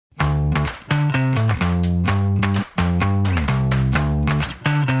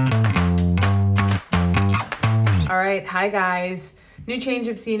right, hi guys. New change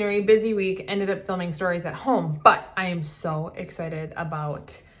of scenery, busy week, ended up filming stories at home, but I am so excited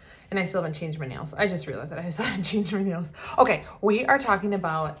about, and I still haven't changed my nails. I just realized that I still haven't changed my nails. Okay, we are talking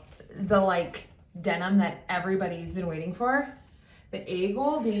about the denim that everybody's been waiting for. The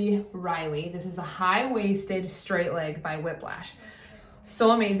AGOLDE Riley. This is the high-waisted straight leg by Whiplash. So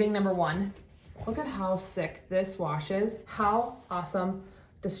amazing, number one. Look at how sick this washes. How awesome.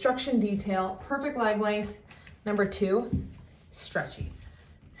 Destruction detail, perfect leg length. Number two, stretchy.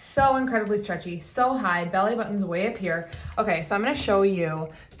 So incredibly stretchy, so high, belly button's way up here. Okay, so I'm gonna show you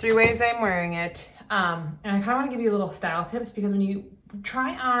 3 ways I'm wearing it. And I kinda wanna give you little style tips because when you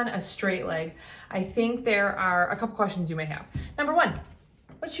try on a straight leg, I think there are a couple questions you may have. Number one,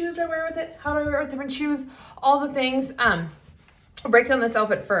 what shoes do I wear with it? How do I wear it with different shoes? All the things. I'll break down this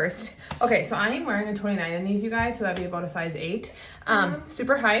outfit first. Okay, so I am wearing a 29 in these, you guys, so that'd be about a size 8.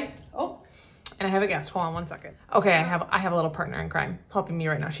 Super high. Oh, and I have a guest. Hold on one second. Okay, I have a little partner in crime helping me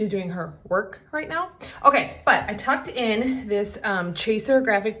right now. She's doing her work right now. Okay, but I tucked in this chaser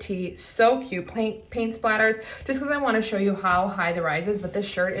graphic tee. So cute. Paint splatters, just because I want to show you how high the rise is, but this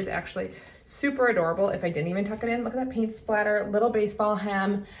shirt is actually super adorable if I didn't even tuck it in. Look at that paint splatter, little baseball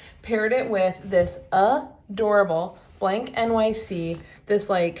hem. Paired it with this adorable blank NYC,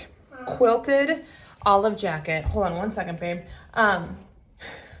 this quilted olive jacket. Hold on one second, babe.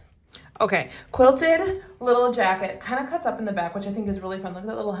 Okay, quilted little jacket, kind of cuts up in the back, which I think is really fun. Look at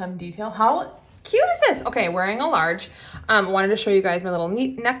that little hem detail. How cute is this? Okay, wearing a large. Wanted to show you guys my little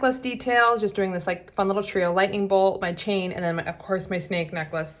neat necklace details, just doing this fun little trio, lightning bolt, my chain, and then of course my snake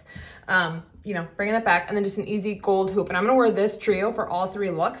necklace. You know, bringing that back, and then just an easy gold hoop. And I'm gonna wear this trio for all 3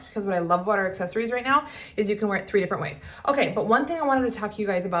 looks because what I love about our accessories right now is you can wear it 3 different ways. Okay, but one thing I wanted to talk to you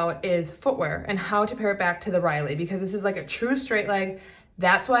guys about is footwear and how to pair it back to the Riley, because this is like a true straight leg.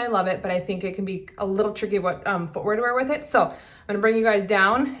 That's why I love it, but I think it can be a little tricky what footwear to wear with it. So I'm gonna bring you guys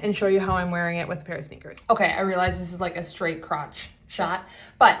down and show you how I'm wearing it with a pair of sneakers. Okay, I realize this is like a straight crotch shot,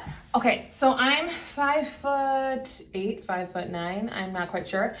 but okay, so I'm 5'8", 5'9", I'm not quite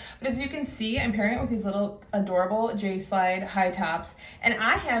sure. But as you can see, I'm pairing it with these little adorable J-slide high tops, and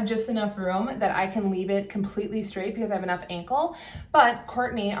I have just enough room that I can leave it completely straight because I have enough ankle. But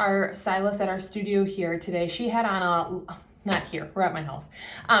Courtney, our stylist at our studio here today, she had on not here, we're at my house.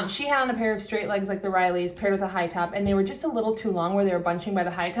 She had on a pair of straight legs like the Rileys paired with a high top, and they were just a little too long where they were bunching by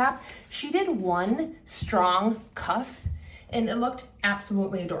the high top. She did one strong cuff and it looked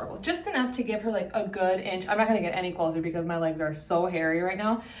absolutely adorable. Just enough to give her a good inch. I'm not gonna get any closer because my legs are so hairy right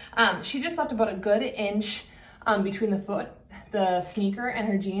now. She just left about a good inch between the foot, the sneaker, and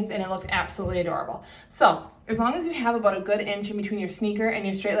her jeans, and it looked absolutely adorable. So as long as you have about a good inch in between your sneaker and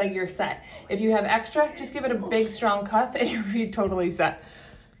your straight leg, you're set. If you have extra, just give it a big strong cuff and you'll be totally set.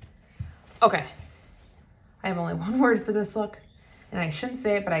 Okay, I have only one word for this look, and I shouldn't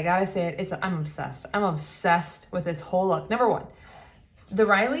say it, but I gotta say it. I'm obsessed. I'm obsessed with this whole look. Number one, the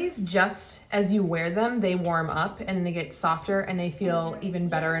Rileys, just as you wear them, they warm up and they get softer and they feel even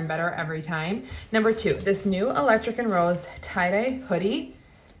better and better every time. Number two, this new Electric and Rose tie-dye hoodie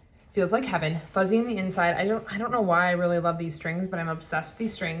feels like heaven. Fuzzy in the inside. I don't know why I really love these strings, but I'm obsessed with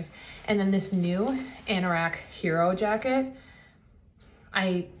these strings. And then this new Anorak Hero jacket.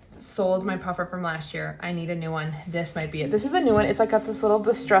 I sold my puffer from last year. I need a new one. This might be it. This is a new one. It's got this little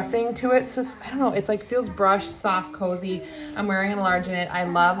distressing to it. So I don't know. It's feels brushed, soft, cozy. I'm wearing a large in it. I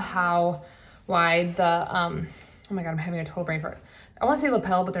love how wide the, oh my God, I'm having a total brain fart. I want to say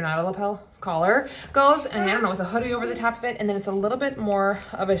lapel, but they're not a lapel. Collar goes, and I don't know, with a hoodie over the top of it, and then it's a little bit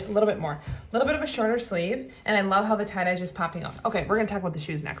of a shorter sleeve, and I love how the tie-dye is just popping up. Okay, we're gonna talk about the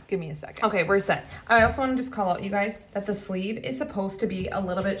shoes next. Give me a second. Okay, we're set. I also want to just call out, you guys, that the sleeve is supposed to be a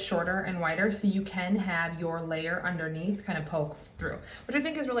little bit shorter and wider, so you can have your layer underneath kind of poke through, which I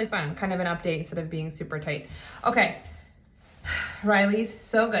think is really fun. Kind of an update instead of being super tight. Okay. Riley's,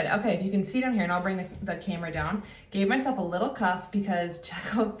 so good. Okay, if you can see down here, and I'll bring the camera down, gave myself a little cuff because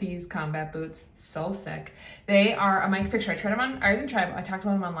check out these combat boots. So sick. They are a mic fixture. I tried them on, I didn't try them, I talked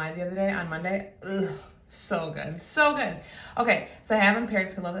about them on live the other day on Monday. Ugh, so good, so good. Okay, so I have them paired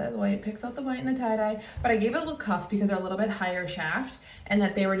because I love that the way it picks out the white and the tie-dye, but I gave it a little cuff because they're a little bit higher shaft and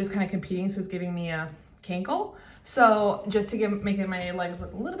that they were just kind of competing, so it's giving me a cankle. So just to make my legs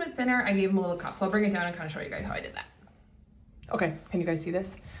look a little bit thinner, I gave them a little cuff. So I'll bring it down and kind of show you guys how I did that. Okay, can you guys see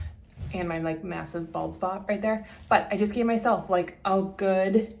this? And my massive bald spot right there. But I just gave myself a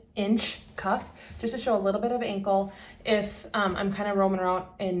good 1-inch cuff just to show a little bit of ankle if I'm kind of roaming around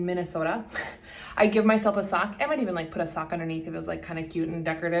in Minnesota. I give myself a sock. I might even like put a sock underneath if it was like kind of cute and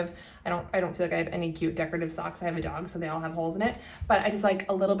decorative. I don't feel like I have any cute decorative socks. I have a dog, so they all have holes in it. But I just like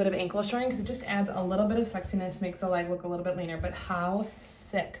a little bit of ankle showing because it just adds a little bit of sexiness, makes the leg look a little bit leaner. But how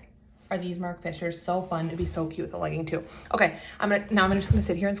sick are these Mark Fishers? So fun. It'd be so cute with a legging too. Okay, I'm just gonna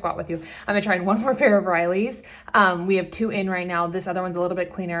sit here and squat with you. I'm gonna try one more pair of Riley's. We have 2 in right now. This other one's a little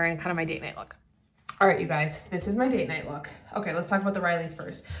bit cleaner and kind of my date night look. All right, you guys, this is my date night look. Okay, let's talk about the Riley's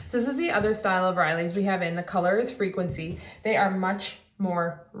first. So this is the other style of Riley's we have in. The color is Frequency. They are much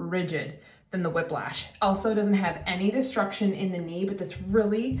more rigid than the Whiplash. Also doesn't have any destruction in the knee, but this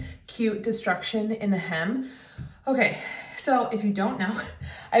really cute destruction in the hem. Okay, so if you don't know,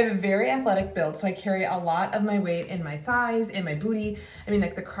 I have a very athletic build, so I carry a lot of my weight in my thighs, in my booty. I mean,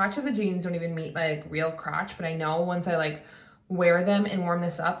 like the crotch of the jeans don't even meet my like real crotch, but I know once I like wear them and warm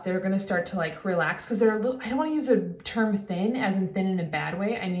this up, they're gonna start to like relax because they're a little, I don't wanna use the term thin as in thin in a bad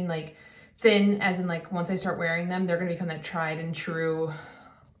way. I mean like thin as in like once I start wearing them, they're gonna become that tried and true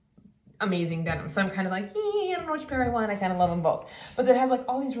amazing denim. So I'm kind of like, I don't know which pair I want. I kind of love them both. But it has like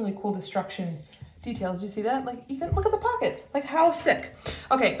all these really cool destruction details. You see that? Like even look at the pockets, like how sick.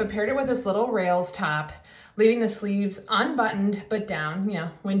 Okay, but paired it with this little rails top, leaving the sleeves unbuttoned, but down, you know,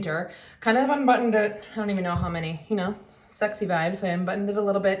 winter, kind of unbuttoned it. I don't even know how many, you know, sexy vibes. So I unbuttoned it a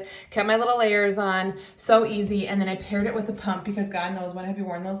little bit, kept my little layers on, so easy. And then I paired it with a pump because God knows when have you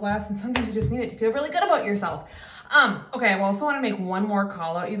worn those last? And sometimes you just need it to feel really good about yourself. Okay, I also want to make one more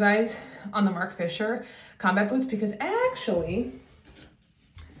call out, you guys, on the Mark Fisher combat boots because actually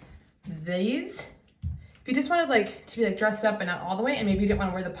these, if you just wanted like to be like dressed up and not all the way and maybe you didn't want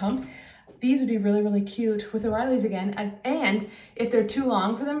to wear the pump, these would be really, really cute with the Riley's again. And if they're too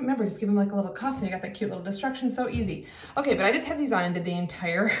long for them, remember, just give them like a little cuff and you got that cute little destruction, so easy. Okay, but I just had these on and did the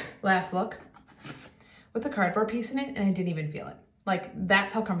entire last look with a cardboard piece in it and I didn't even feel it. Like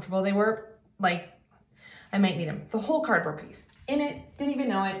that's how comfortable they were. Like I might need them. The whole cardboard piece in it, didn't even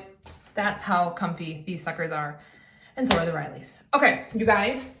know it. That's how comfy these suckers are. And so are the Riley's. Okay, you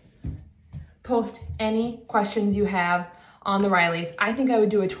guys, post any questions you have on the Riley's. I think I would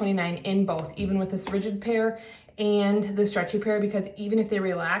do a 29 in both, even with this rigid pair and the stretchy pair, because even if they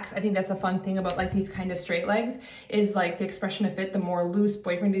relax, I think that's a fun thing about like these kind of straight legs is like the expression of fit, the more loose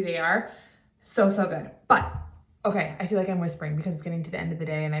boyfriendy they are. So, so good. But okay, I feel like I'm whispering because it's getting to the end of the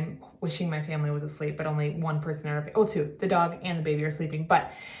day and I'm wishing my family was asleep, but only one person out of it. Oh, 2, the dog and the baby are sleeping.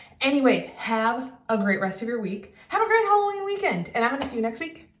 But anyways, have a great rest of your week. Have a great Halloween weekend. And I'm gonna see you next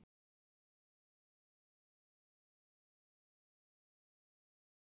week.